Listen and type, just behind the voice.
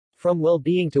From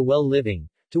Well-Being to Well-Living,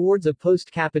 Towards a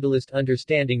Post-Capitalist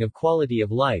Understanding of Quality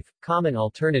of Life, Common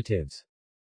Alternatives.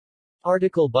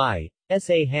 Article by S.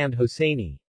 A. Hamd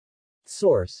Hosseini.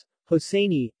 Source: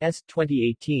 Hosseini, S.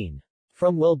 2018.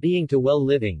 From Well-Being to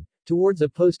Well-Living, Towards a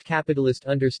Post-Capitalist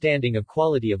Understanding of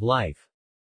Quality of Life.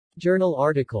 Journal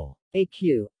article.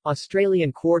 AQ,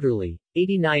 Australian Quarterly,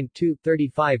 89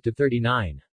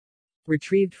 35-39.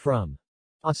 Retrieved from.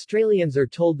 Australians are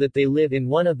told that they live in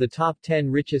one of the top 10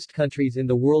 richest countries in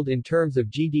the world in terms of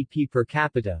GDP per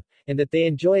capita, and that they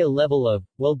enjoy a level of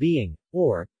well-being,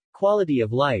 or quality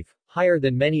of life, higher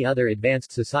than many other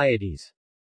advanced societies.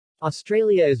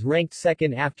 Australia is ranked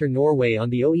second after Norway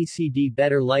on the OECD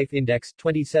Better Life Index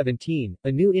 2017,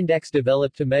 a new index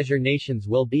developed to measure nations'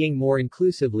 well-being more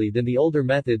inclusively than the older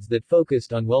methods that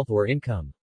focused on wealth or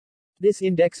income. This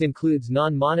index includes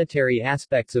non-monetary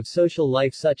aspects of social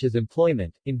life such as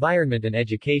employment, environment and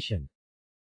education.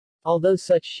 Although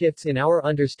such shifts in our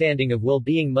understanding of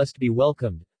well-being must be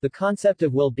welcomed, the concept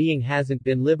of well-being hasn't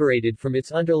been liberated from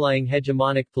its underlying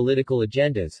hegemonic political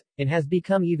agendas, and has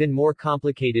become even more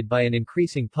complicated by an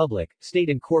increasing public, state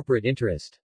and corporate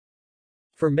interest.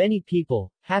 For many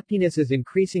people, happiness is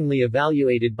increasingly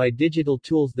evaluated by digital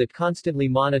tools that constantly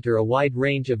monitor a wide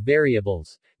range of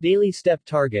variables: daily step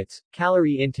targets,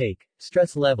 calorie intake,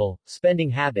 stress level, spending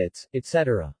habits,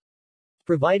 etc.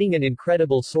 Providing an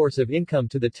incredible source of income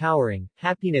to the towering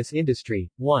happiness industry.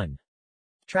 1.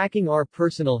 Tracking our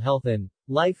personal health and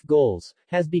life goals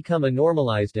has become a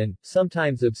normalized and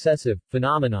sometimes obsessive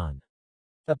phenomenon.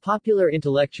 A popular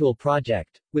intellectual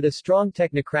project, with a strong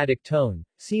technocratic tone,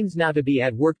 seems now to be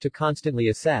at work to constantly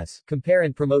assess, compare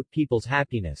and promote people's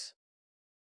happiness.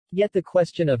 Yet the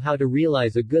question of how to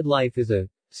realize a good life is a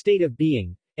state of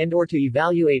being, and or to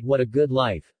evaluate what a good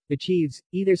life achieves,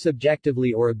 either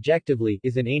subjectively or objectively,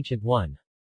 is an ancient one.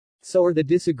 So are the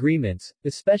disagreements,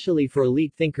 especially for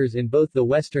elite thinkers in both the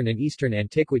Western and Eastern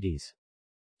antiquities.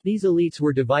 These elites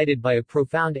were divided by a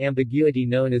profound ambiguity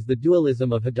known as the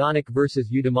dualism of hedonic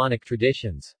versus eudaimonic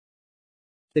traditions.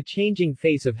 The changing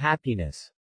face of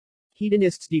happiness.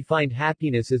 Hedonists defined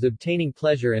happiness as obtaining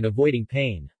pleasure and avoiding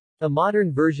pain. A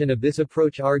modern version of this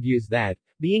approach argues that,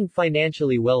 being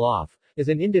financially well off, as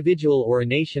an individual or a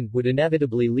nation, would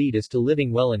inevitably lead us to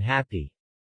living well and happy.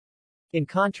 In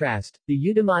contrast, the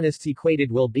eudaimonists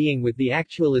equated well-being with the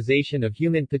actualization of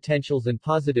human potentials and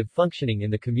positive functioning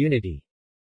in the community.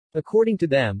 According to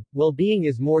them, well-being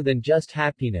is more than just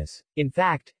happiness. In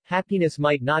fact, happiness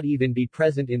might not even be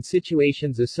present in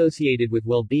situations associated with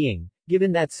well-being,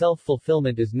 given that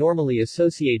self-fulfillment is normally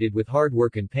associated with hard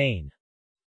work and pain.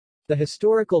 The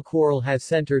historical quarrel has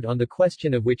centered on the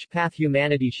question of which path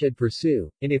humanity should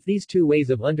pursue, and if these two ways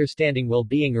of understanding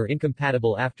well-being are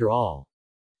incompatible after all.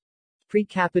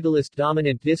 Pre-capitalist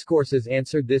dominant discourses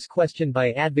answered this question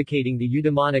by advocating the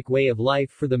eudaimonic way of life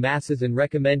for the masses and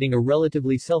recommending a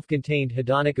relatively self-contained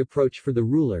hedonic approach for the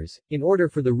rulers, in order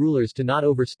for the rulers to not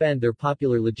overspend their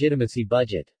popular legitimacy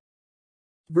budget.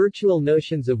 Virtual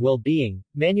notions of well-being,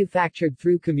 manufactured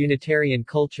through communitarian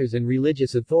cultures and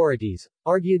religious authorities,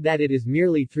 argued that it is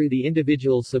merely through the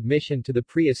individual's submission to the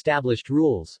pre-established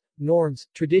rules, norms,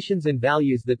 traditions and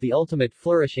values that the ultimate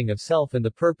flourishing of self and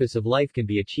the purpose of life can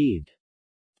be achieved.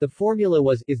 The formula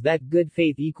was, is that good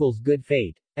faith equals good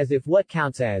fate, as if what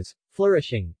counts as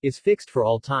flourishing is fixed for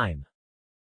all time.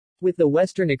 With the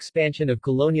Western expansion of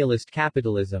colonialist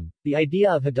capitalism, the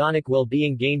idea of hedonic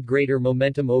well-being gained greater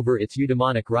momentum over its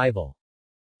eudaimonic rival.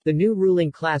 The new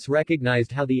ruling class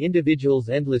recognized how the individual's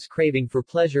endless craving for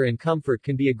pleasure and comfort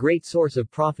can be a great source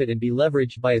of profit and be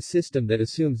leveraged by a system that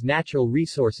assumes natural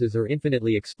resources are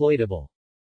infinitely exploitable.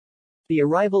 The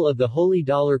arrival of the holy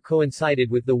dollar coincided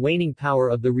with the waning power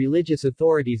of the religious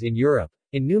authorities in Europe,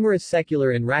 and numerous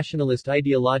secular and rationalist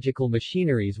ideological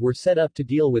machineries were set up to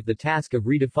deal with the task of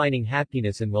redefining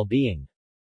happiness and well-being.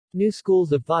 New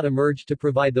schools of thought emerged to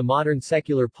provide the modern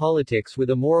secular politics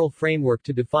with a moral framework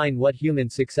to define what human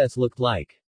success looked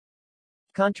like.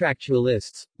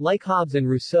 Contractualists, like Hobbes and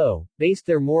Rousseau, based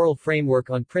their moral framework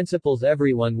on principles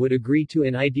everyone would agree to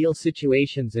in ideal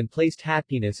situations and placed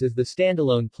happiness as the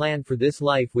standalone plan for this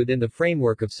life within the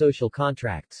framework of social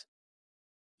contracts.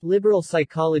 Liberal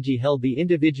psychology held the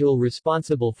individual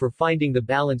responsible for finding the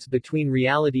balance between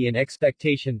reality and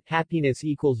expectation. Happiness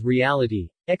equals reality.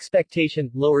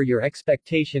 Expectation, lower your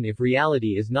expectation if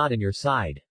reality is not on your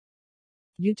side.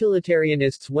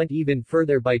 Utilitarianists went even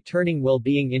further by turning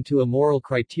well-being into a moral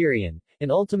criterion, an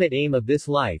ultimate aim of this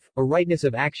life, a rightness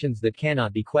of actions that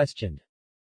cannot be questioned.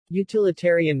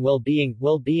 Utilitarian well-being,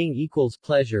 well-being equals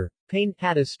pleasure. Pain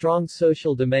had a strong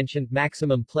social dimension,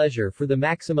 maximum pleasure for the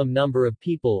maximum number of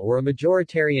people or a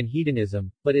majoritarian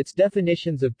hedonism, but its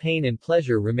definitions of pain and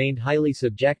pleasure remained highly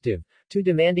subjective, too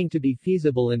demanding to be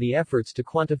feasible, and the efforts to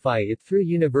quantify it through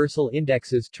universal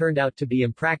indexes turned out to be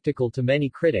impractical to many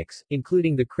critics,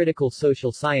 including the critical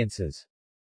social sciences.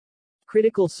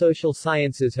 Critical social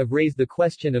sciences have raised the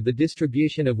question of the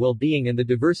distribution of well-being and the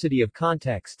diversity of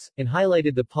contexts, and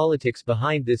highlighted the politics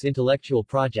behind this intellectual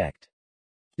project.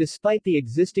 Despite the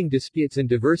existing disputes and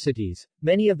diversities,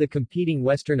 many of the competing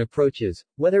Western approaches,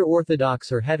 whether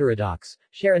orthodox or heterodox,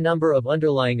 share a number of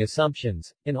underlying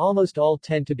assumptions, and almost all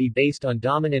tend to be based on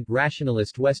dominant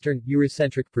rationalist Western,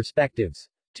 Eurocentric perspectives.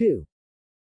 2.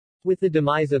 With the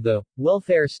demise of the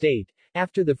welfare state,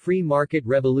 after the free market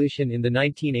revolution in the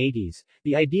 1980s,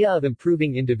 the idea of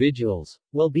improving individuals'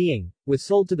 well-being was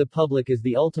sold to the public as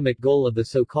the ultimate goal of the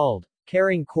so-called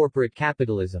caring corporate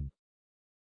capitalism.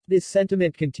 This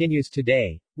sentiment continues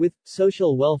today, with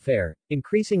social welfare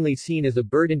increasingly seen as a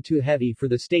burden too heavy for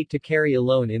the state to carry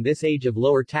alone in this age of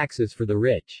lower taxes for the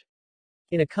rich.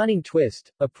 In a cunning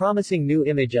twist, a promising new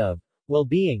image of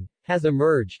well-being has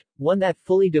emerged, one that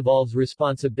fully devolves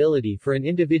responsibility for an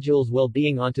individual's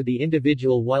well-being onto the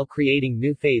individual while creating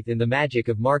new faith in the magic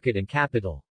of market and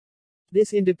capital.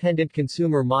 This independent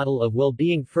consumer model of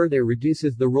well-being further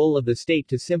reduces the role of the state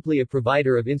to simply a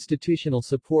provider of institutional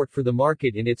support for the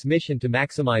market in its mission to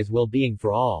maximize well-being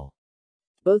for all.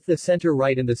 Both the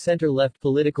center-right and the center-left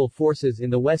political forces in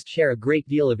the West share a great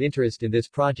deal of interest in this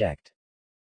project.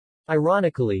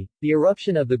 Ironically, the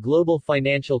eruption of the global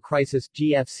financial crisis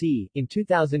 (GFC) in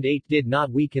 2008 did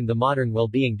not weaken the modern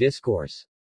well-being discourse.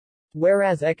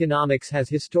 Whereas economics has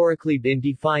historically been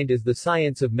defined as the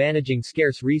science of managing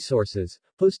scarce resources,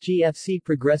 post-GFC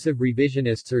progressive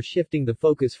revisionists are shifting the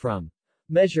focus from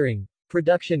measuring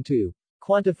production to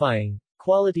quantifying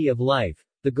quality of life.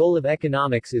 The goal of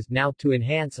economics is now to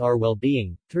enhance our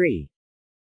well-being. 3.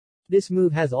 This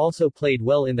move has also played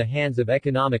well in the hands of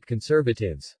economic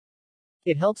conservatives.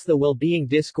 It helps the well-being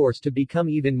discourse to become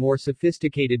even more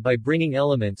sophisticated by bringing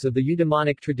elements of the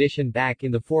eudaimonic tradition back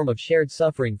in the form of shared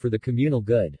suffering for the communal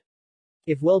good.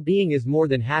 If well-being is more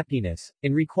than happiness,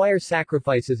 and requires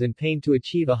sacrifices and pain to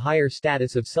achieve a higher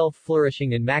status of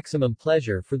self-flourishing and maximum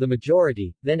pleasure for the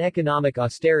majority, then economic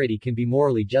austerity can be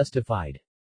morally justified.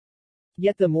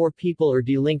 Yet the more people are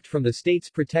delinked from the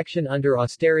state's protection under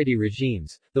austerity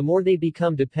regimes, the more they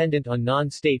become dependent on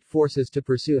non-state forces to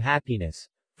pursue happiness.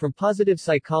 From positive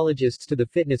psychologists to the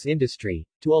fitness industry,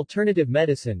 to alternative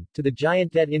medicine, to the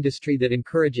giant debt industry that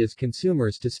encourages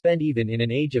consumers to spend even in an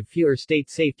age of fewer state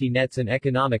safety nets and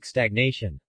economic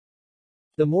stagnation.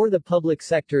 The more the public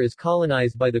sector is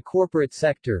colonized by the corporate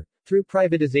sector, through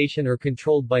privatization or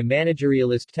controlled by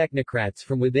managerialist technocrats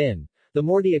from within, the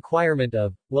more the acquirement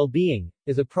of well-being,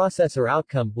 as a process or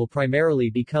outcome, will primarily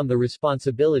become the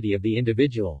responsibility of the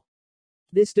individual.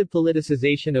 This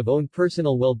depoliticization of own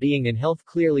personal well-being and health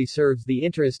clearly serves the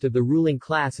interest of the ruling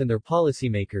class and their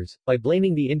policymakers, by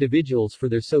blaming the individuals for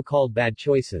their so-called bad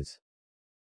choices.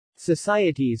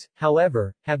 Societies,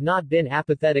 however, have not been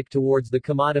apathetic towards the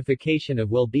commodification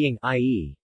of well-being,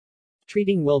 i.e.,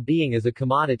 treating well-being as a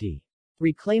commodity.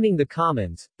 Reclaiming the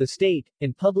commons, the state,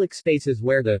 and public spaces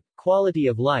where the quality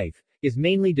of life is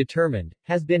mainly determined,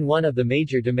 has been one of the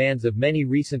major demands of many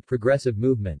recent progressive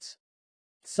movements.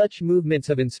 Such movements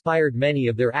have inspired many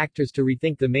of their actors to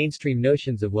rethink the mainstream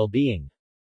notions of well-being.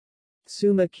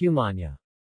 Summa Cum.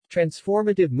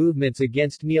 Transformative movements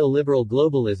against neoliberal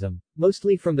globalism,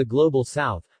 mostly from the Global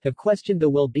South, have questioned the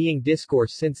well-being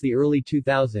discourse since the early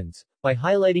 2000s, by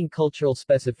highlighting cultural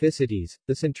specificities,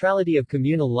 the centrality of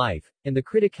communal life, and the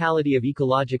criticality of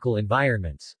ecological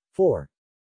environments. 4.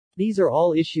 These are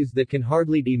all issues that can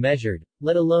hardly be measured,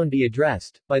 let alone be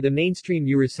addressed, by the mainstream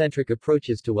Eurocentric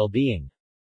approaches to well-being.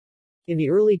 In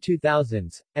the early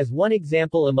 2000s, as one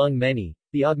example among many,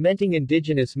 the augmenting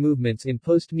indigenous movements in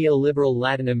post-neoliberal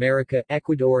Latin America,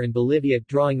 Ecuador and Bolivia,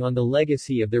 drawing on the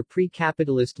legacy of their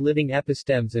pre-capitalist living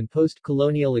epistemes and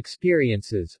post-colonial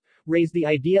experiences, raised the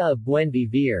idea of buen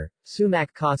vivir,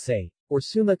 sumac kasi, or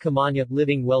summa kumanya,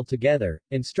 living well together,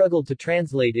 and struggled to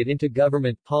translate it into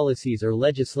government policies or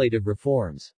legislative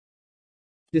reforms.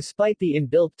 Despite the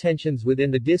inbuilt tensions within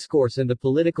the discourse and the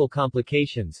political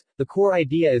complications, the core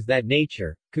idea is that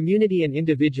nature, community and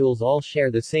individuals all share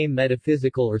the same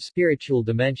metaphysical or spiritual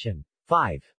dimension.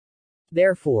 5.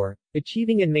 Therefore,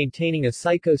 achieving and maintaining a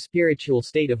psycho-spiritual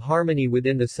state of harmony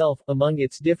within the self, among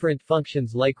its different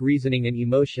functions like reasoning and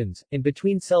emotions, and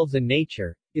between selves and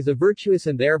nature, is a virtuous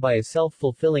and thereby a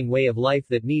self-fulfilling way of life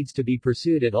that needs to be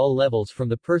pursued at all levels from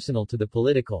the personal to the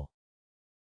political.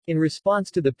 In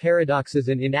response to the paradoxes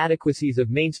and inadequacies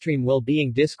of mainstream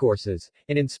well-being discourses,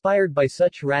 and inspired by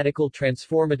such radical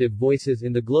transformative voices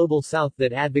in the Global South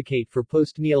that advocate for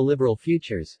post-neoliberal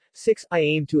futures, 6. I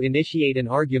aim to initiate an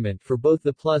argument for both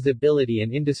the plausibility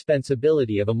and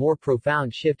indispensability of a more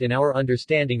profound shift in our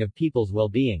understanding of people's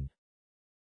well-being.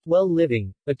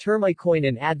 Well-living, a term I coin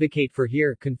and advocate for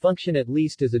here, can function at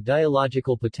least as a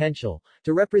dialogical potential,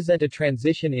 to represent a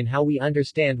transition in how we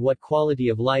understand what quality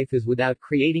of life is without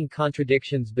creating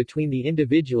contradictions between the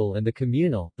individual and the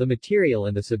communal, the material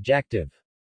and the subjective.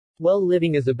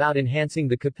 Well-living is about enhancing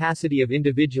the capacity of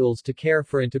individuals to care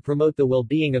for and to promote the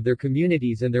well-being of their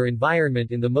communities and their environment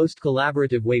in the most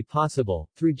collaborative way possible,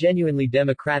 through genuinely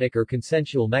democratic or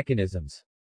consensual mechanisms.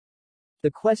 The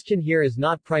question here is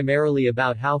not primarily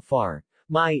about how far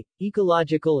my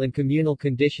ecological and communal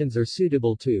conditions are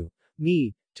suitable to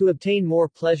me, to obtain more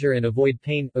pleasure and avoid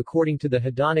pain, according to the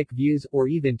hedonic views, or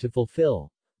even to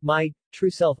fulfill my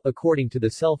true self, according to the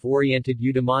self-oriented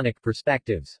eudaimonic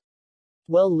perspectives.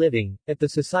 Well-living, at the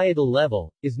societal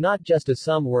level, is not just a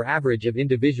sum or average of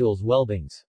individuals'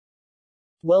 well-beings.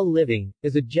 Well-living,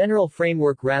 as a general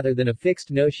framework rather than a fixed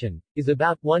notion, is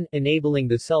about 1. Enabling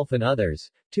the self and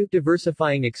others, 2.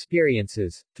 Diversifying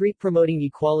experiences, 3. Promoting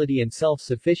equality and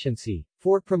self-sufficiency,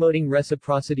 4. Promoting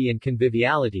reciprocity and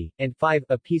conviviality, and 5.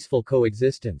 A peaceful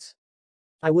coexistence.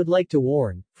 I would like to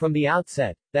warn, from the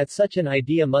outset, that such an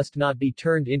idea must not be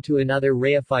turned into another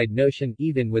reified notion,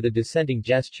 even with a dissenting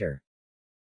gesture.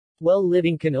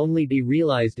 Well-living can only be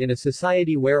realized in a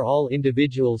society where all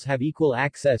individuals have equal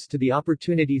access to the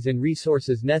opportunities and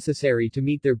resources necessary to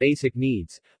meet their basic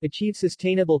needs, achieve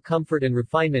sustainable comfort and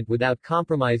refinement without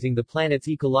compromising the planet's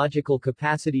ecological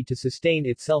capacity to sustain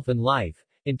itself and life,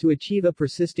 and to achieve a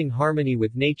persisting harmony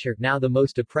with nature, now the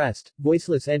most oppressed,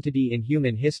 voiceless entity in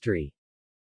human history.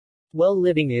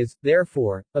 Well-living is,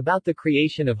 therefore, about the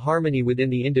creation of harmony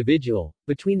within the individual,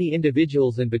 between the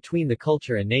individuals and between the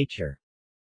culture and nature.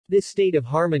 This state of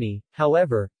harmony,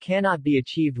 however, cannot be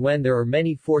achieved when there are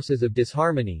many forces of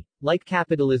disharmony, like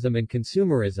capitalism and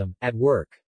consumerism, at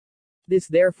work. This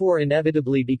therefore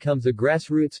inevitably becomes a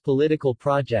grassroots political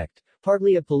project,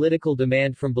 partly a political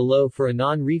demand from below for a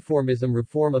non-reformism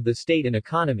reform of the state and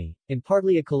economy, and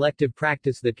partly a collective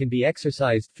practice that can be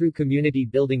exercised through community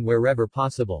building wherever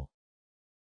possible.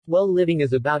 Well-living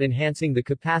is about enhancing the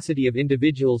capacity of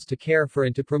individuals to care for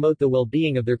and to promote the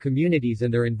well-being of their communities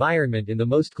and their environment in the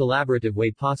most collaborative way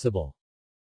possible.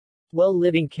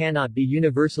 Well-living cannot be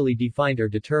universally defined or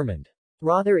determined.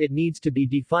 Rather, it needs to be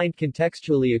defined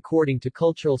contextually according to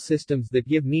cultural systems that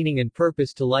give meaning and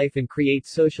purpose to life and create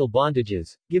social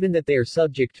bondages, given that they are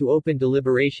subject to open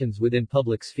deliberations within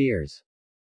public spheres.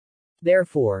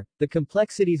 Therefore, the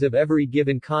complexities of every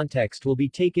given context will be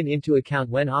taken into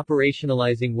account when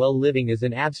operationalizing well-living as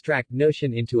an abstract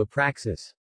notion into a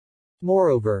praxis.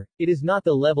 Moreover, it is not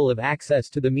the level of access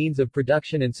to the means of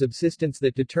production and subsistence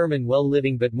that determine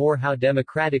well-living but more how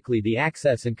democratically the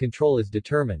access and control is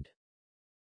determined.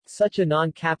 Such a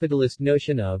non-capitalist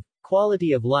notion of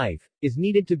quality of life is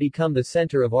needed to become the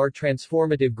center of our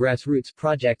transformative grassroots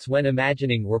projects when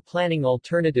imagining or planning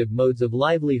alternative modes of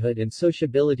livelihood and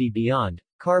sociability beyond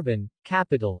carbon,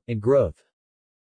 capital, and growth.